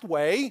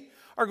pathway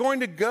are going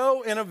to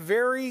go in a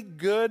very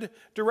good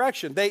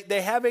direction.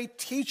 They have a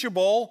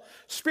teachable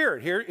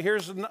spirit.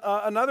 Here's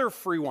another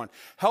free one.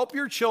 Help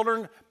your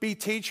children be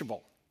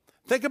teachable.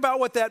 Think about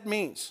what that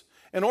means.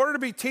 In order to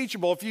be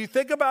teachable, if you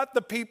think about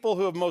the people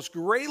who have most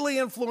greatly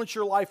influenced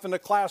your life in the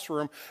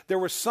classroom, there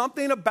was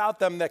something about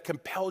them that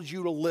compelled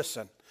you to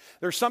listen.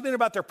 There's something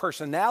about their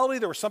personality.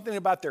 There was something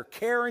about their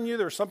care in you.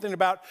 There was something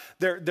about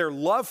their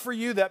love for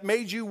you that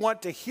made you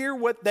want to hear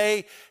what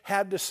they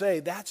had to say.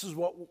 That's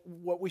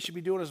what we should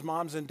be doing as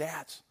moms and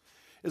dads,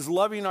 is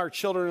loving our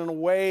children in a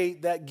way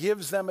that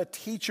gives them a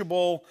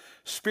teachable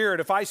spirit.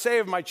 If I say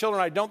of my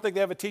children, I don't think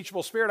they have a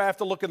teachable spirit, I have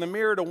to look in the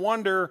mirror to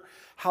wonder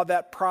how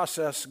that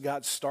process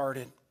got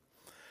started.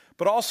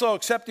 But also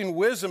accepting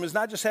wisdom is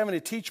not just having a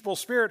teachable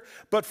spirit,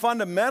 but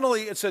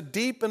fundamentally it's a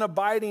deep and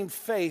abiding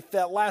faith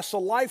that lasts a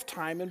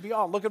lifetime and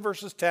beyond. Look at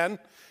verses 10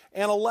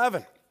 and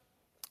 11.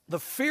 The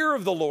fear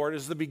of the Lord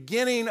is the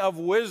beginning of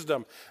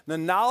wisdom. The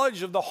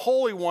knowledge of the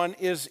Holy One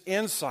is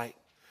insight.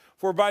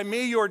 For by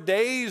me your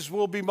days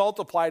will be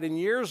multiplied and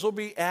years will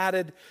be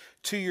added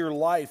to your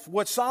life.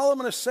 What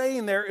Solomon is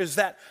saying there is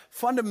that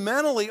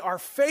fundamentally our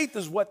faith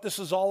is what this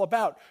is all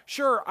about.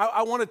 Sure,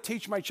 I want to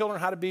teach my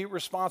children how to be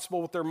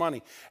responsible with their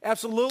money.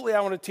 Absolutely,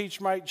 I want to teach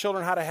my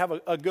children how to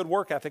have a good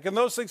work ethic. And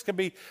those things can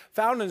be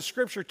found in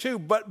Scripture too.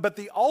 But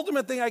the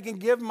ultimate thing I can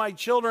give my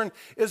children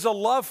is a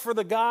love for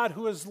the God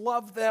who has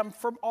loved them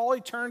from all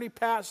eternity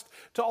past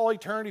to all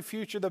eternity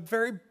future. The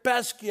very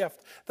best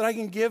gift that I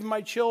can give my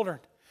children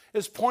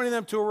is pointing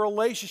them to a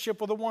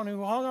relationship with the one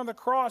who hung on the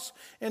cross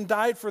and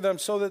died for them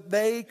so that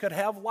they could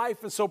have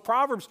life. And so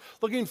Proverbs,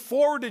 looking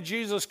forward to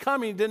Jesus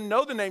coming, didn't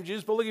know the name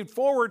Jesus, but looking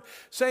forward,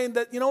 saying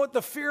that, you know what,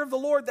 the fear of the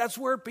Lord, that's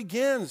where it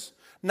begins.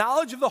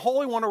 Knowledge of the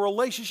Holy One, a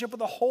relationship with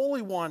the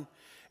Holy One,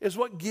 is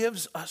what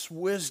gives us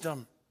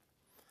wisdom.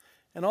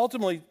 And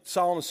ultimately,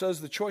 Solomon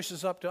says the choice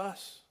is up to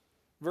us.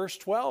 Verse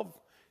 12.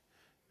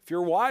 If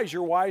you're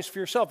wise for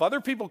yourself. Other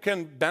people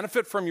can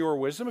benefit from your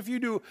wisdom. If you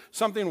do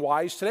something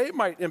wise today, it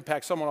might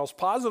impact someone else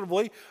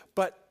positively,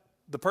 but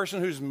the person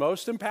who's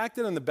most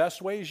impacted in the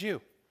best way is you.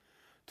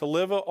 To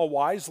live a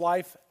wise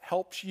life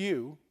helps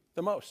you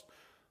the most.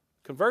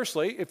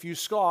 Conversely, if you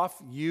scoff,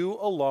 you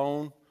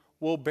alone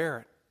will bear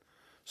it.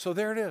 So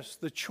there it is.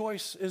 The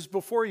choice is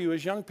before you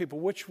as young people.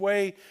 Which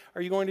way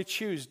are you going to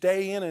choose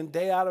day in and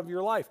day out of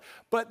your life?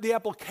 But the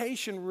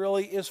application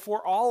really is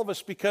for all of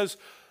us, because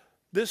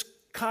this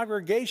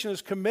congregation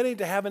is committing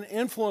to have an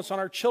influence on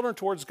our children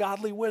towards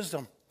godly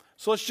wisdom.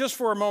 So let's just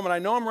for a moment, I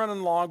know I'm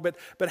running long, but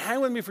hang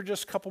with me for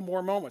just a couple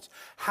more moments.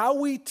 How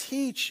we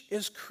teach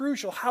is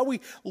crucial. How we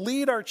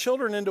lead our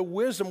children into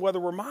wisdom, whether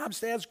we're moms,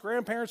 dads,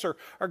 grandparents, or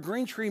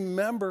Green Tree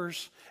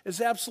members,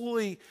 is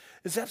absolutely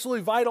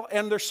vital.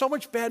 And there's so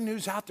much bad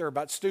news out there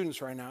about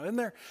students right now. Isn't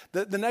there?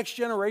 The next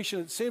generation,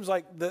 it seems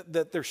like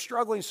that they're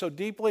struggling so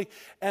deeply.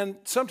 And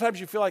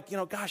sometimes you feel like,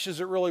 gosh, is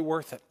it really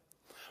worth it?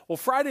 Well,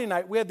 Friday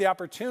night, we had the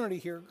opportunity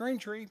here at Green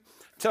Tree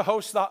to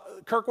host the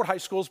Kirkwood High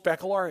School's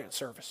baccalaureate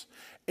service.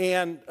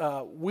 And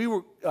we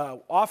were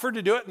offered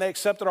to do it, and they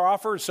accepted our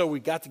offer. So we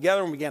got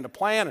together and began to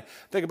plan and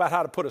think about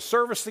how to put a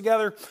service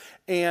together.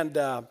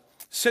 And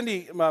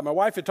Cindy, my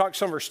wife, had talked to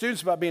some of her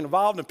students about being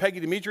involved, and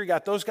Peggy Dimitri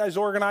got those guys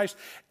organized.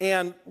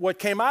 And what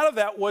came out of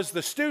that was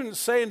the students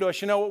saying to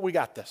us, you know what, we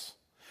got this.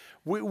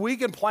 We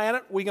can plan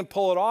it. We can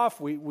pull it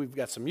off. We've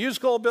got some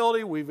musical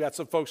ability. We've got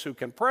some folks who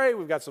can pray.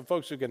 We've got some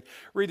folks who can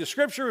read the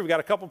scripture. We've got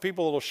a couple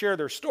people that will share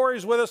their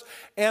stories with us.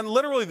 And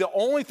literally the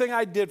only thing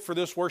I did for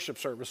this worship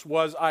service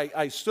was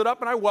I stood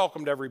up and I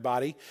welcomed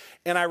everybody,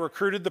 and I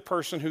recruited the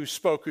person who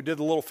spoke, who did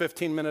the little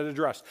 15-minute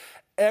address.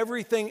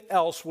 Everything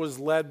else was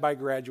led by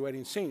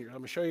graduating seniors. I'm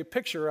going to show you a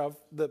picture of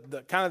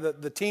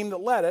the team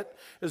that led it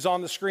is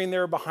on the screen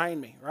there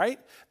behind me, right?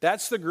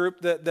 That's the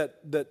group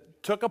that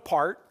took a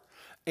part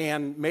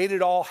and made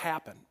it all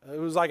happen. It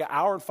was like an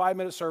hour and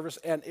 5-minute service,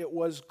 and it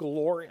was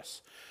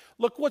glorious.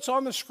 Look what's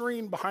on the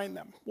screen behind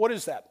them. What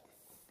is that?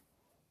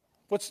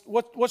 What's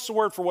the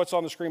word for what's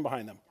on the screen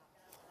behind them?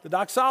 The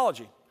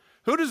doxology.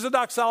 Who does the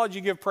doxology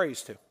give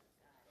praise to?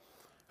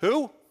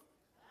 Who?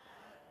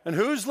 And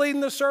who's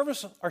leading the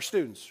service? Our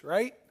students,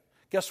 right?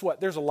 Guess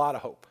what? There's a lot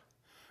of hope.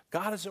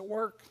 God is at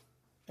work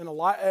in a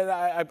lot. And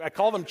I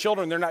call them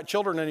children. They're not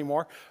children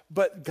anymore,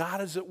 but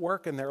God is at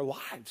work in their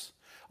lives.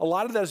 A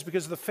lot of that is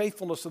because of the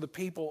faithfulness of the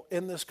people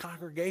in this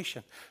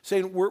congregation,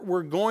 saying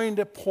we're going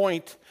to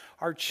point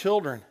our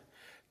children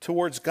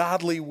towards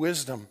godly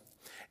wisdom.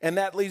 And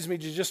that leads me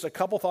to just a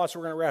couple thoughts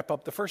we're going to wrap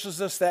up. The first is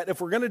this, that if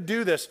we're going to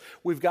do this,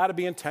 we've got to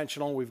be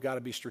intentional and we've got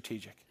to be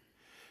strategic.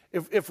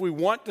 If we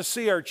want to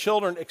see our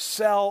children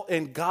excel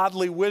in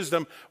godly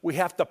wisdom, we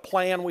have to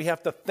plan, we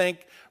have to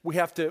think, we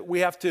have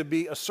to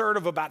be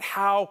assertive about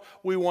how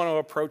we want to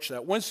approach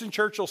that. Winston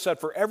Churchill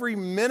said, for every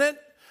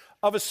minute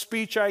of a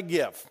speech I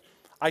give,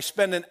 I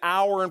spend an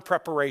hour in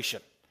preparation.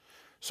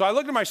 So I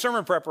looked at my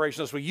sermon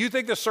preparation this week. You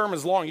think this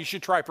sermon's long, you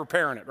should try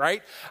preparing it,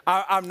 right?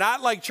 I'm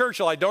not like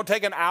Churchill. I don't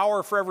take an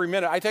hour for every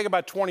minute. I take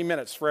about 20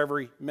 minutes for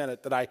every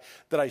minute that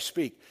I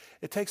speak.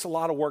 It takes a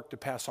lot of work to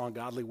pass on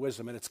godly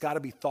wisdom, and it's got to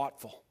be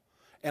thoughtful,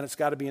 and it's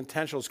got to be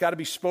intentional. It's got to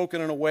be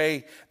spoken in a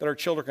way that our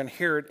children can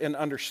hear it and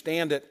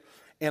understand it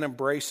and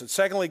embrace it.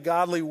 Secondly,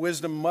 godly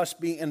wisdom must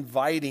be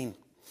inviting.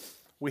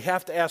 We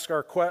have to ask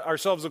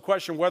ourselves the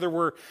question whether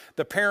we're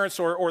the parents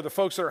or the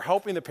folks that are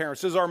helping the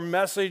parents. Is our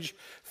message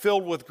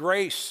filled with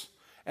grace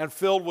and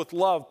filled with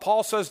love?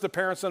 Paul says to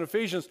parents in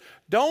Ephesians,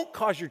 don't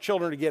cause your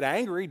children to get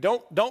angry.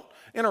 Don't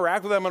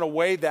interact with them in a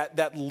way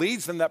that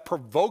leads them, that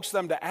provokes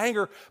them to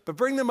anger, but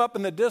bring them up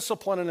in the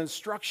discipline and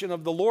instruction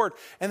of the Lord.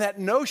 And that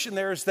notion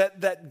there is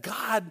that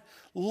God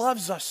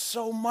loves us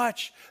so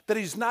much that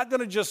he's not going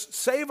to just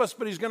save us,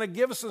 but he's going to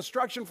give us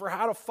instruction for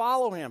how to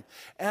follow him.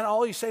 And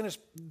all he's saying is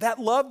that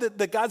love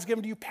that God's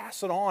given to you,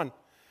 pass it on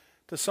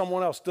to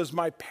someone else. Does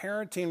my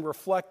parenting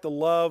reflect the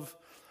love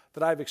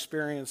that I've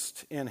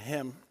experienced in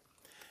him?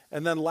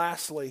 And then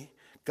lastly,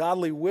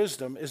 godly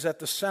wisdom is at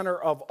the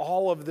center of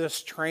all of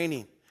this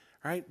training,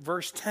 right?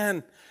 Verse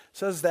 10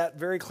 says that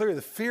very clearly.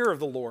 The fear of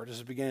the Lord is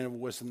the beginning of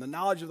wisdom. The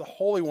knowledge of the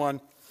Holy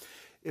One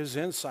is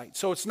insight.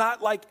 So it's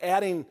not like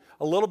adding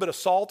a little bit of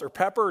salt or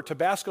pepper or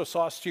Tabasco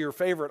sauce to your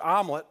favorite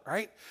omelet,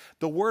 right?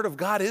 The Word of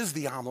God is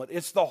the omelet.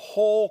 It's the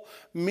whole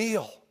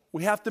meal.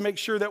 We have to make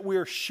sure that we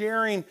are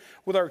sharing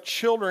with our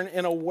children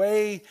in a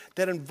way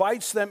that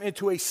invites them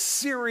into a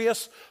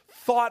serious,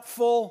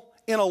 thoughtful,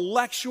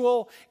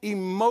 intellectual,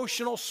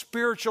 emotional,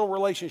 spiritual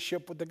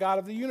relationship with the God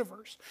of the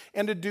universe.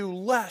 And to do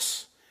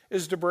less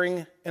is to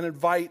bring and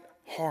invite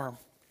harm.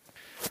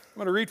 I'm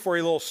going to read for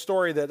you a little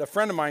story that a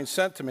friend of mine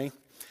sent to me.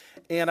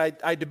 And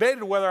I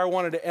debated whether I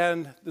wanted to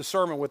end the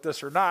sermon with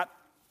this or not,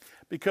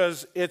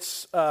 because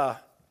it's a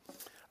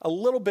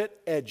little bit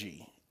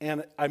edgy,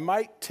 and I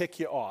might tick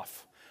you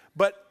off.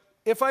 But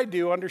if I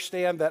do,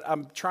 understand that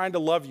I'm trying to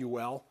love you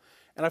well,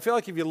 and I feel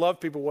like if you love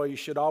people well, you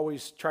should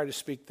always try to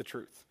speak the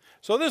truth.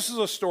 So this is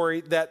a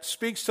story that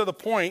speaks to the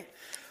point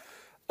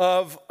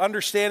of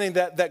understanding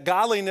that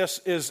godliness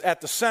is at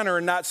the center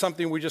and not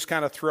something we just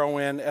kind of throw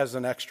in as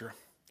an extra.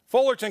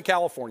 Fullerton,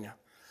 California.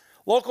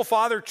 Local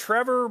father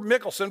Trevor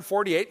Mickelson,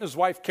 48, and his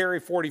wife Carrie,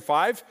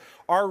 45,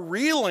 are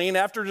reeling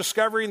after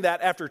discovering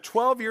that after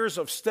 12 years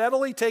of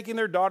steadily taking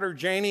their daughter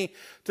Janie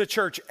to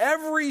church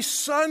every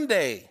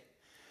Sunday,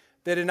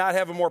 they did not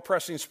have a more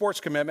pressing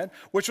sports commitment,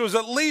 which was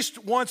at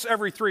least once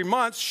every 3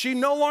 months. She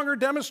no longer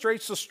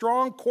demonstrates the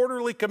strong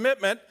quarterly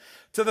commitment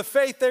to the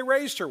faith they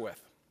raised her with,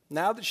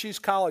 now that she's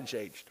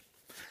college-aged.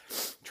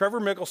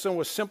 Trevor Mickelson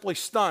was simply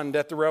stunned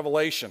at the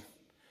revelation.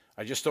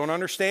 I just don't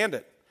understand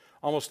it.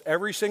 Almost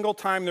every single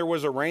time there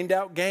was a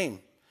rained-out game,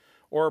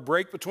 or a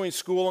break between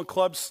school and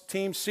club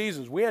team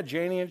seasons. We had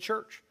Janie in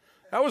church.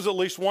 That was at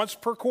least once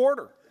per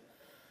quarter.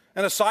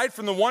 And aside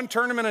from the one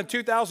tournament in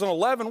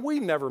 2011, we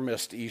never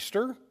missed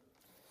Easter.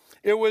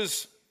 It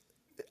was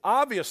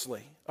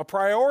obviously a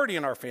priority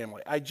in our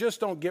family. I just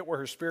don't get where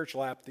her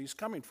spiritual apathy is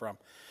coming from.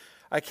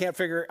 I can't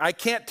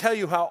tell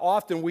you how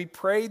often we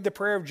prayed the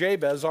prayer of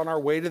Jabez on our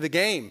way to the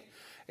game,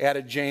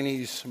 added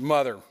Janie's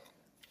mother.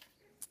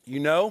 You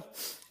know,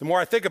 the more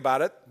I think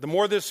about it, the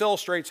more this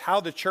illustrates how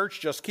the church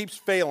just keeps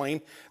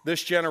failing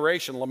this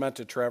generation,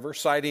 lamented Trevor,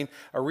 citing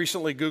a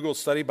recently Googled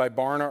study by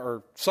Barna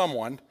or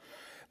someone.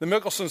 The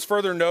Mickelsons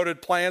further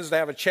noted plans to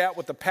have a chat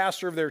with the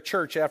pastor of their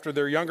church after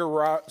their younger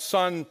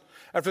son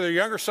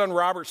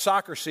Robert's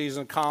soccer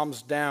season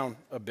calms down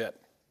a bit.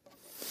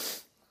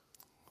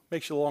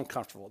 Makes you a little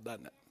uncomfortable,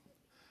 doesn't it?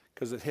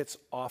 Because it hits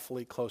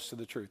awfully close to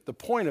the truth. The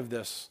point of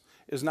this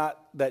is not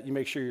that you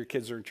make sure your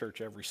kids are in church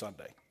every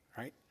Sunday,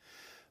 right?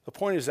 The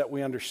point is that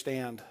we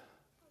understand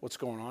what's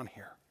going on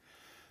here,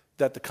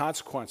 that the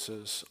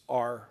consequences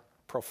are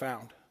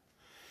profound,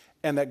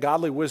 and that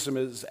godly wisdom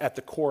is at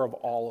the core of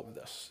all of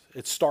this.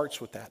 It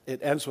starts with that. It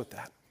ends with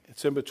that.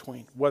 It's in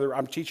between. Whether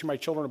I'm teaching my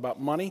children about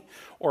money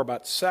or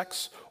about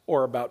sex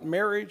or about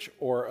marriage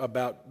or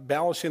about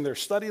balancing their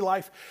study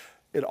life,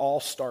 it all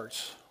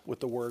starts with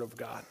the Word of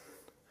God.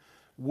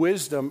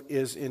 Wisdom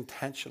is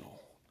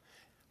intentional.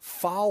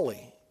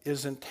 Folly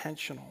is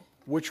intentional.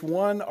 Which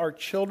one our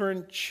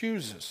children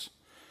choose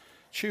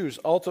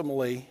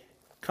ultimately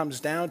comes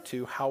down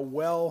to how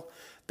well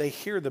they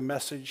hear the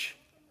message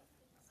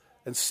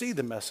and see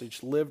the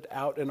message lived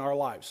out in our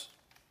lives.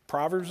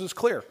 Proverbs is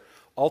clear.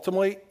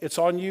 Ultimately, it's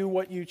on you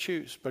what you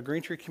choose. But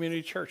Green Tree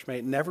Community Church, may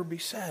it never be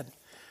said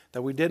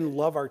that we didn't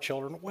love our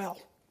children well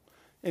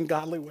in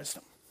godly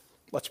wisdom.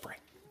 Let's pray.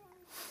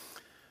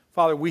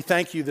 Father, we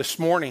thank you this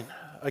morning,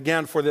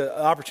 again, for the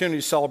opportunity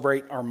to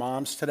celebrate our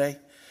moms today.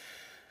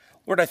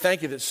 Lord, I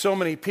thank you that so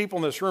many people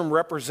in this room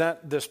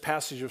represent this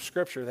passage of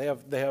Scripture.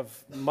 They have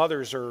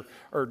mothers or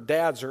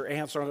dads or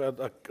aunts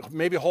or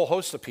maybe a whole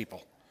host of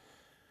people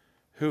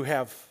who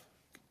have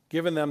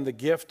given them the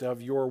gift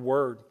of your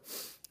word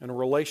and a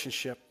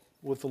relationship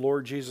with the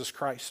Lord Jesus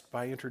Christ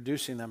by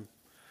introducing them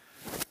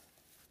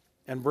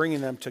and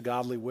bringing them to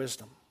godly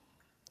wisdom.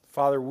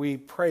 Father, we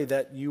pray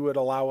that you would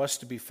allow us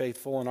to be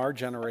faithful in our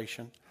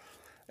generation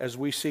as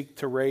we seek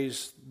to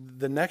raise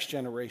the next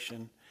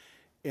generation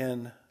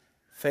in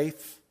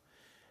faith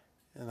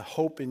and the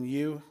hope in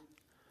you,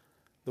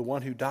 the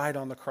one who died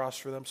on the cross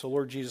for them. So,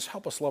 Lord Jesus,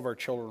 help us love our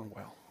children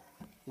well.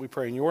 We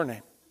pray in your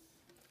name.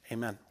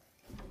 Amen.